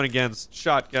gonna be going against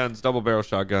shotguns, double barrel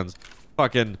shotguns,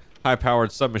 fucking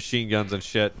high-powered submachine guns and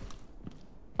shit.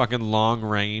 Fucking long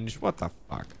range. What the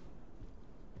fuck?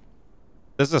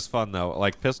 This is fun though.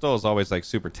 Like pistol is always like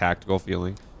super tactical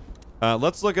feeling.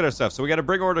 Let's look at our stuff. So we got to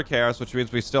bring order to chaos, which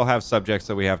means we still have subjects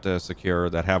that we have to secure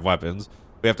that have weapons.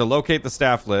 We have to locate the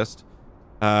staff list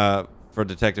for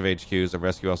detective HQs and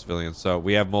rescue all civilians. So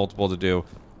we have multiple to do.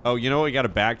 Oh, you know what? We got to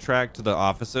backtrack to the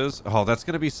offices. Oh, that's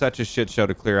going to be such a shit show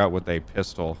to clear out with a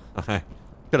pistol. I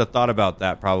could have thought about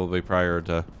that probably prior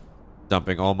to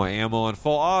dumping all my ammo in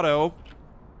full auto.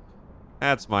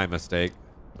 That's my mistake.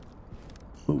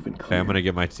 Moving clear. Okay, I'm going to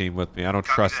get my team with me. I don't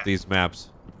trust these maps.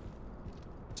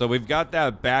 So we've got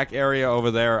that back area over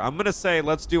there. I'm going to say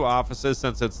let's do offices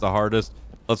since it's the hardest.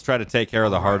 Let's try to take care of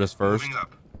the hardest first.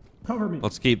 Cover me.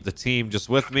 Let's keep the team just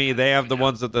with me. They have the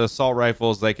ones with the assault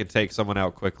rifles. They can take someone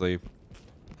out quickly.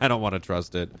 I don't want to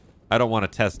trust it. I don't want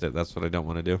to test it. That's what I don't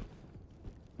want to do.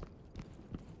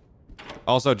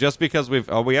 Also, just because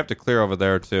we have to clear over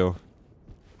there too.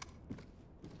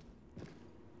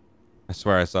 I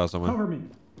swear I saw someone. Cover me.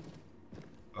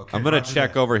 Okay, I'm going to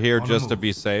check over here just to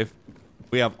be safe.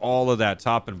 We have all of that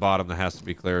top and bottom that has to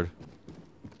be cleared.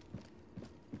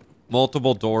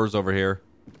 Multiple doors over here.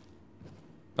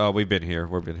 Oh, we've been here.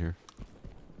 We've been here.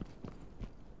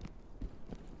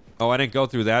 Oh, I didn't go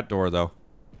through that door, though.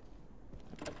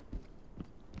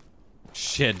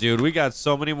 Shit, dude. We got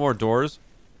so many more doors.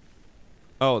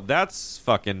 Oh, that's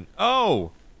fucking...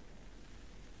 Oh!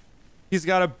 He's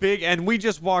got a big... And we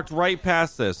just walked right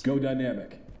past this. Go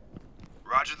dynamic.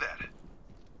 Roger that.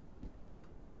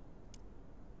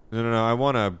 No. I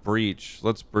want to breach.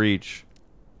 Let's breach.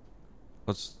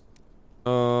 Let's...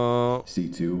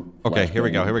 C2. Okay, here we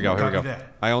go.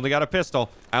 I only got a pistol.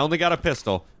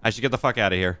 I should get the fuck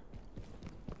out of here.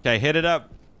 Okay, hit it up.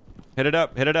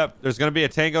 There's gonna be a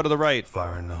tango to the right.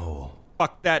 Fire in the hole.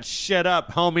 Fuck that shit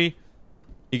up, homie.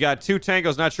 You got two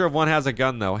tangos. Not sure if one has a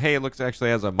gun, though. Hey, it looks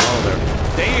actually has a model there.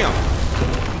 Damn!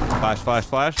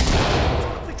 Flash.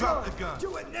 Drop the gun.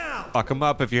 Do it now. Fuck him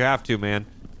up if you have to, man.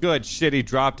 Good shit, he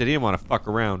dropped it. He didn't want to fuck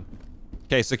around.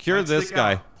 Okay, secure this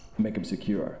guy. Make him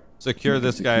secure. Secure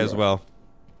this guy as well.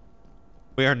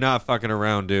 We are not fucking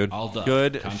around, dude. All done.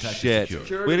 Good Contact shit.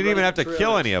 secured. We didn't even have to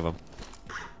kill any of them.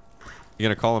 You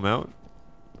gonna call him out?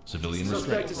 Civilian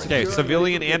restraint. Okay,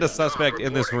 civilian and a suspect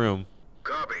in this room.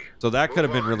 Copy. So that could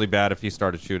have been really bad if he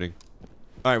started shooting.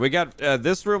 All right, we got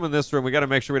this room and this room. We got to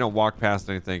make sure we don't walk past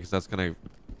anything because that's going to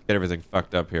get everything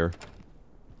fucked up here.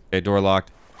 Okay, door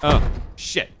locked. Oh,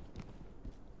 shit.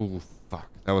 Ooh, fuck.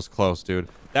 That was close, dude.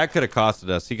 That could have costed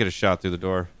us. He could have shot through the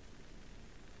door.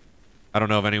 I don't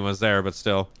know if anyone was there, but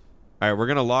still. All right, we're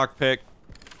going to lockpick.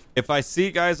 If I see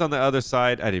guys on the other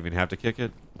side, I didn't even have to kick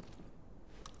it.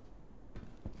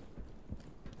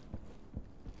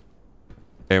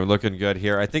 Okay, we're looking good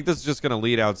here. I think this is just going to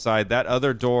lead outside. That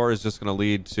other door is just going to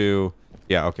lead to...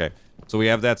 Yeah, okay. So we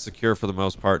have that secure for the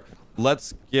most part.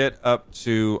 Let's get up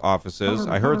to offices.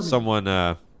 I heard someone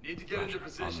Need to get into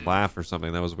position. laugh or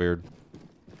something. That was weird.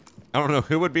 I don't know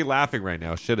who would be laughing right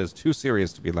now. Shit is too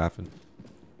serious to be laughing.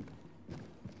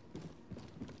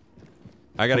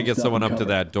 I got to get someone up to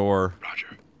that door.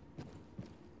 Roger.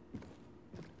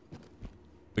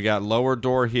 We got lower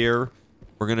door here.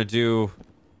 We're going to do...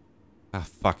 Ah,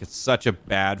 fuck. It's such a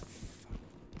bad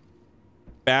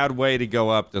way to go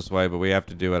up this way, but we have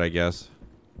to do it, I guess.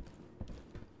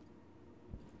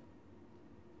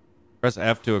 Press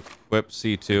F to equip It's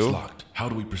C2. locked. How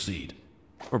do we proceed?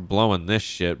 We're blowing this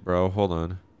shit, bro. Hold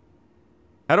on.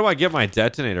 How do I get my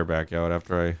detonator back out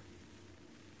after I...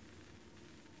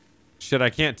 Shit, I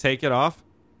can't take it off?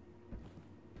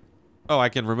 Oh, I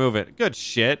can remove it. Good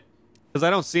shit. Because I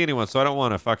don't see anyone, so I don't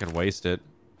want to fucking waste it.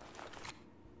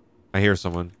 I hear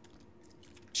someone.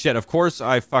 Shit, of course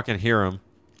I fucking hear him.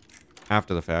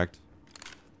 After the fact.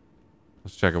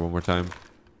 Let's check it one more time.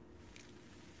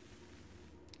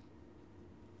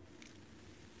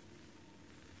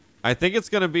 I think it's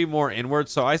going to be more inward,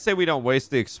 so I say we don't waste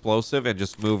the explosive and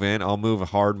just move in. I'll move a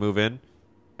hard move in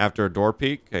after a door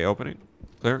peek. Okay, opening.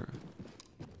 Clear.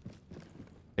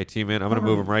 Okay, team in. I'm going to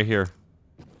move him right here.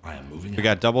 I am moving. We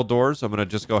got double doors. I'm going to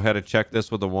just go ahead and check this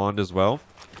with the wand as well.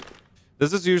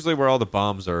 This is usually where all the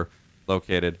bombs are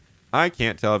located. I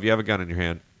can't tell if you have a gun in your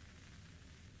hand.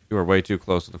 You are way too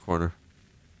close in the corner.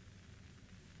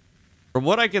 From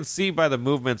what I can see by the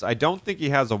movements, I don't think he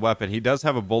has a weapon. He does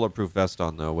have a bulletproof vest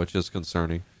on, though, which is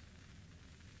concerning.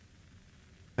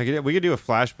 We could do a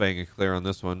flashbang and clear on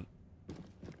this one.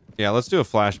 Yeah, let's do a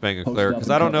flashbang and clear, because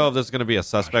I don't know if this is going to be a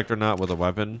suspect or not with a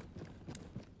weapon.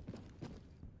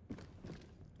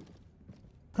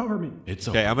 Cover me. It's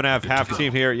Okay, I'm going to have half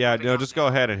team here. Yeah, no, just go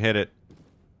ahead and hit it.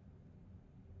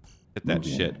 Hit that Move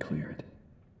in shit. and cleared.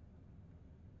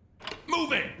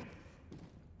 moving.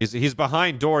 He's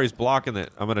behind door. He's blocking it.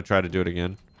 I'm going to try to do it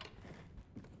again.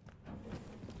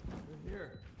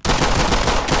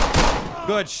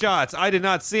 Good shots. I did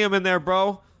not see him in there,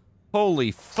 bro.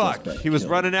 Holy fuck. He was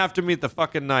running after me with the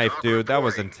fucking knife, dude. That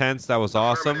was intense. That was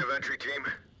awesome. Affirmative entry team.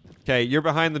 Okay, you're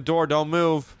behind the door. Don't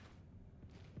move.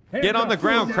 Hands Get on the up,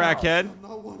 ground, move now. crackhead. I'm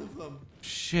not one of them.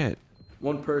 Shit.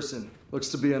 One person. Looks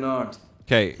to be unarmed.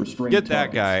 Okay, Restrain get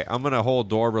that targets. guy. I'm going to hold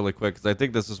door really quick because I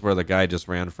think this is where the guy just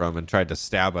ran from and tried to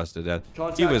stab us to death.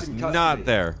 Contact He was in custody. not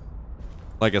there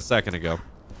like a second ago.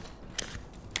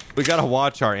 We got to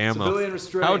watch our ammo. Civilian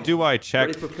restrained. How do I check?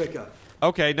 Ready for pickup.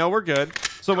 Okay, no, we're good.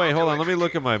 So wait, hold on. Let me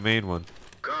look at my main one.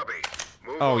 Copy.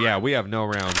 Move Oh on. yeah, we have no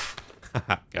rounds.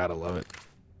 Gotta love it.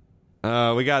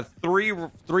 We got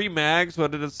three mags.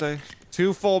 What did it say?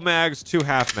 2 full mags, 2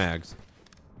 half mags.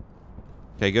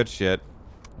 Okay, good shit.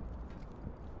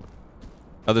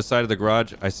 Other side of the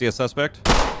garage. I see a suspect.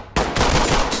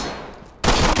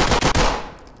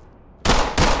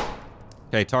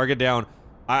 Okay, target down.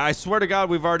 I swear to God,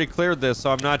 we've already cleared this,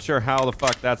 so I'm not sure how the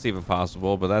fuck that's even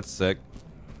possible, but that's sick.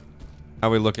 How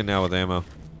we looking now with ammo?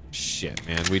 Shit,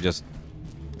 man, we just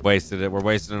wasted it. We're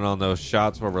wasting it on those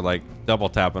shots where we're like double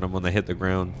tapping them when they hit the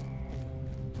ground.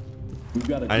 We've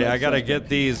got a I dead gotta suspect. get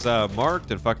these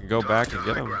marked and fucking go back and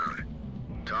get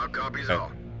them. Talk copies Okay.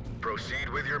 all. Proceed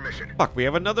with your mission. Fuck, we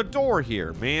have another door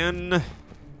here, man.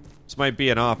 This might be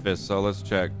an office, so let's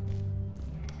check.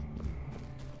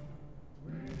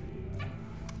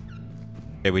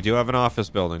 Okay, we do have an office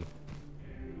building.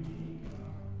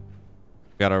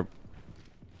 Got our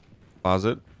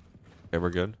closet. Okay, we're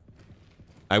good.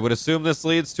 I would assume this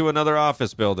leads to another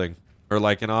office building. Or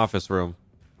like an office room.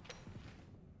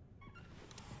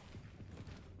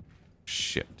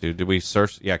 Shit, dude. Did we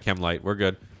search? Yeah, chem light. We're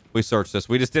good. We searched this.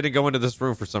 We just didn't go into this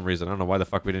room for some reason. I don't know why the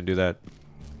fuck we didn't do that.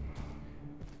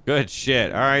 Good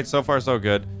shit. All right, so far so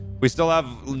good. We still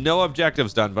have no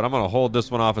objectives done, but I'm going to hold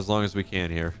this one off as long as we can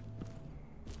here.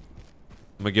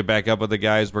 I'm going to get back up with the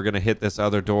guys. We're going to hit this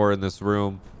other door in this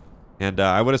room. And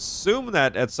I would assume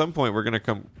that at some point we're going to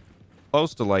come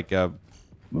close to like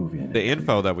Move in. the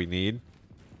info that we need.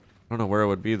 I don't know where it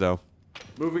would be, though.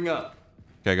 Moving up.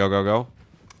 Okay, go, go, go.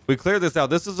 We cleared this out.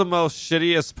 This is the most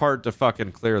shittiest part to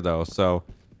fucking clear, though. So,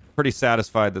 pretty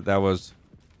satisfied that that was...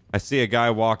 I see a guy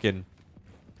walking.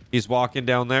 He's walking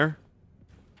down there.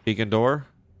 Beacon door.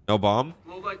 No bomb.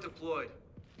 Low light deployed.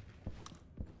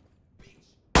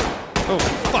 Oh,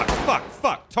 fuck, fuck,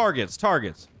 fuck. Targets,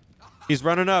 targets. He's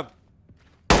running up.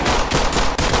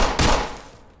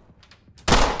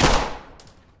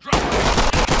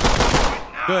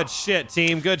 Good shit,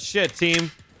 team. Good shit,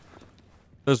 team.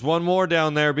 There's one more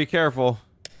down there. Be careful.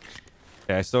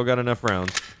 Okay, I still got enough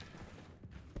rounds.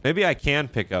 Maybe I can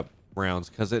pick up rounds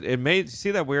because it made...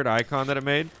 See that weird icon that it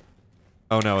made?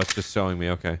 Oh, no, it's just showing me.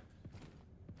 Okay.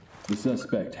 The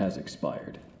suspect has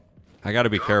expired. I got to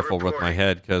be careful with my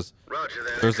head because Roger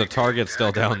that. there's a entry target team.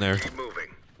 still down there. Keep moving.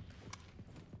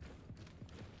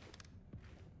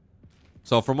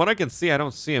 So from what I can see, I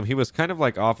don't see him. He was kind of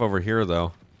like off over here,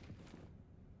 though.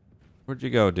 Where'd you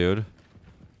go, dude?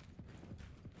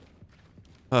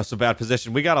 Oh, it's a bad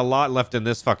position. We got a lot left in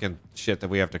this fucking shit that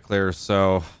we have to clear,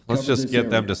 so let's Cover just this get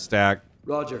them area. to stack.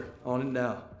 Roger. On it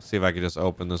now. See if I can just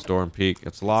open this door and peek.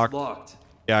 It's locked. Locked.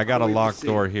 Yeah, I got a Wait to locked see.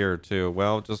 door here too.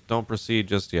 Well, just don't proceed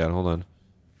just yet. Hold on.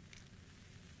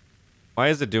 Why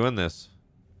is it doing this?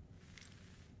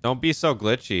 Don't be so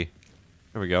glitchy.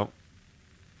 There we go.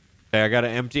 Okay, I got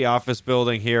an empty office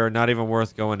building here. Not even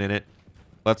worth going in it.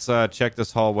 Let's check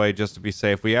this hallway just to be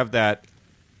safe. We have that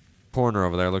corner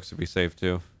over there. Looks to be safe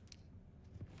too.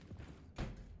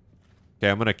 Okay,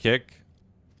 I'm gonna kick.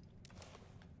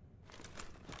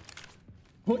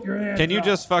 Put your hands Can you up.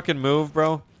 just fucking move,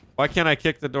 bro? Why can't I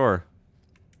kick the door?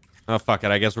 Oh, fuck it.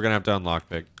 I guess we're gonna have to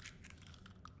unlockpick.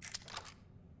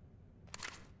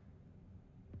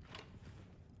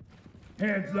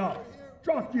 Hands up.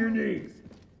 Drop to your knees.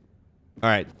 All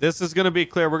right, this is gonna be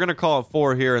clear. We're gonna call it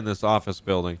 4 here in this office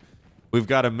building. We've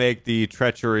got to make the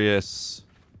treacherous...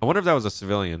 I wonder if that was a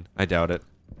civilian. I doubt it.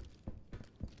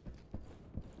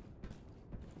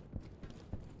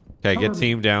 Okay, get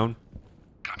team down.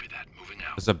 Copy that. Moving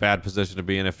out. It's a bad position to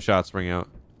be in if shots ring out.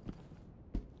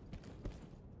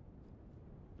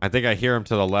 I think I hear him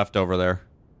to the left over there.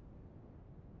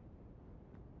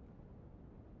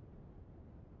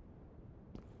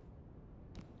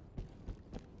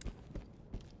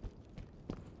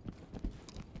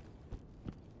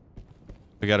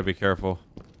 We gotta be careful.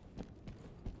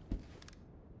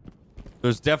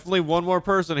 There's definitely one more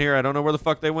person here. I don't know where the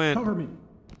fuck they went. Cover me.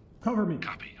 Cover me.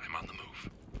 Copy. I'm on the move.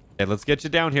 Hey, let's get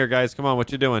you down here, guys. Come on,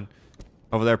 what you doing?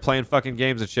 Over there playing fucking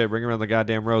games and shit. Bring around the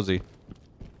goddamn Rosie.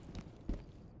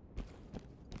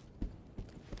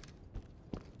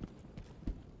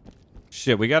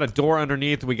 Shit, we got a door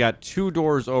underneath. We got 2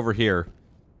 doors over here.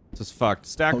 This is fucked.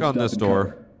 Stack Post on up this and door.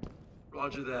 cover.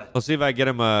 Roger that. Let's see if I get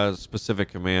him a specific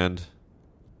command.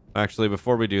 Actually,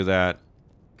 before we do that,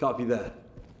 Copy that.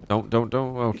 don't.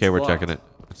 Okay, It's we're locked. checking it.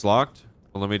 It's locked.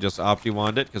 Well, let me just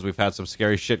opti-wand it because we've had some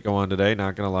scary shit go on today.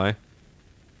 Not gonna lie.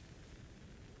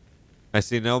 I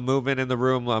see no movement in the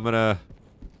room. I'm gonna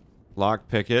lock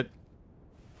pick it.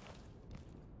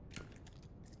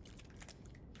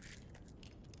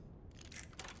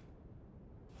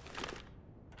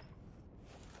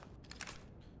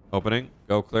 Opening.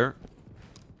 Go clear.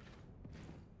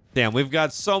 Damn, we've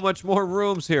got so much more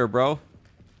rooms here, bro.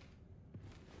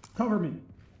 Cover me.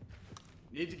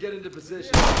 Need to get into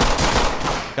position.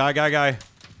 Guy.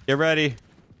 Get ready.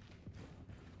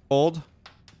 Hold.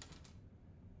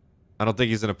 I don't think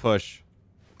he's gonna push.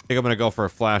 I think I'm gonna go for a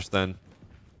flash then.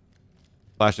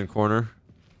 Flash in corner.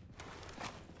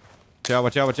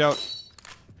 Watch out.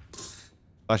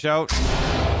 Flash out.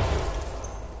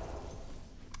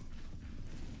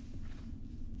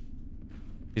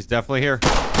 He's definitely here.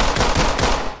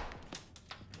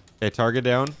 Okay, target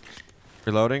down.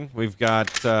 Reloading. We've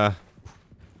got, I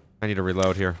need to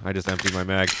reload here. I just emptied my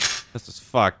mag. This is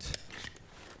fucked.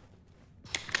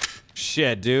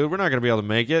 Shit, dude. We're not gonna be able to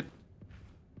make it.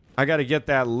 I gotta get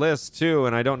that list, too,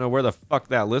 and I don't know where the fuck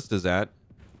that list is at.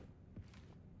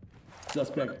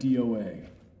 Suspect DOA.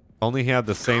 Only he had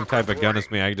the same type of gun as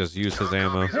me. I could just use his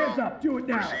ammo. Hands up. Do it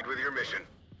now. Proceed with your mission.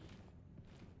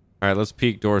 All right, let's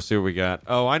peek door, see what we got.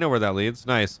 Oh, I know where that leads.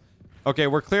 Nice. Okay,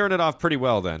 we're clearing it off pretty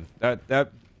well then.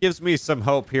 That gives me some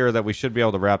hope here that we should be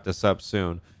able to wrap this up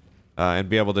soon. And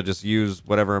be able to just use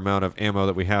whatever amount of ammo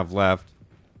that we have left.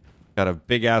 Got a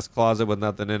big-ass closet with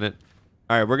nothing in it.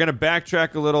 All right, we're going to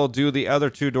backtrack a little, do the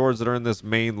other 2 doors that are in this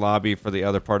main lobby for the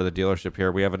other part of the dealership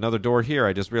here. We have another door here.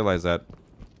 I just realized that.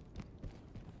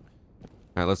 All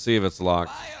right, let's see if it's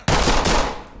locked.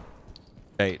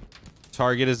 Okay,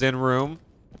 target is in room.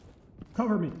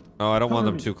 Cover me. Oh, I don't want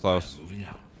Cover them me. too close. Moving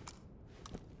out.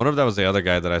 Wonder if that was the other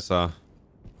guy that I saw.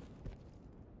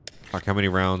 Fuck, how many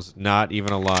rounds? Not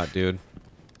even a lot, dude.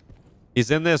 He's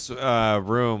in this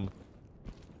room.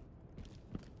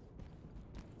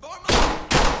 Oh,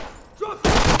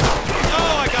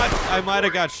 I might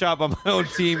have got shot by my own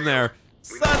team there.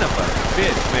 Son of a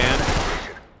bitch, man.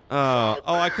 Oh,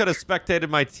 I could have spectated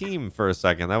my team for a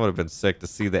second. That would have been sick to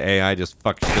see the AI just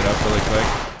fuck shit up really quick.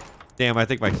 Damn, I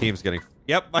think my team's getting...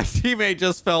 Yep, my teammate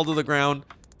just fell to the ground.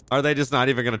 Are they just not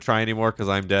even going to try anymore because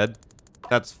I'm dead?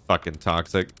 That's fucking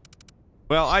toxic.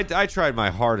 Well, I tried my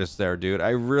hardest there, dude. I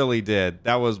really did.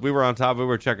 We were on top of it. We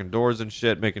were checking doors and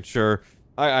shit, making sure.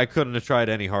 I couldn't have tried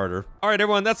any harder. All right,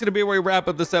 everyone, that's going to be where we wrap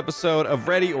up this episode of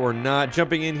Ready or Not.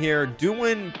 Jumping in here,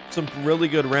 doing some really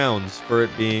good rounds for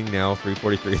it being now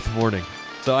 3:43 in the morning.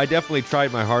 So I definitely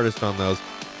tried my hardest on those.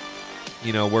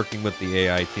 You know, working with the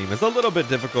AI team. It's a little bit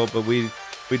difficult, but we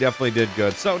definitely did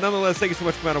good. So nonetheless, thank you so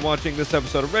much for watching this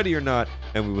episode of Ready or Not,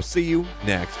 and we will see you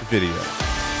next video.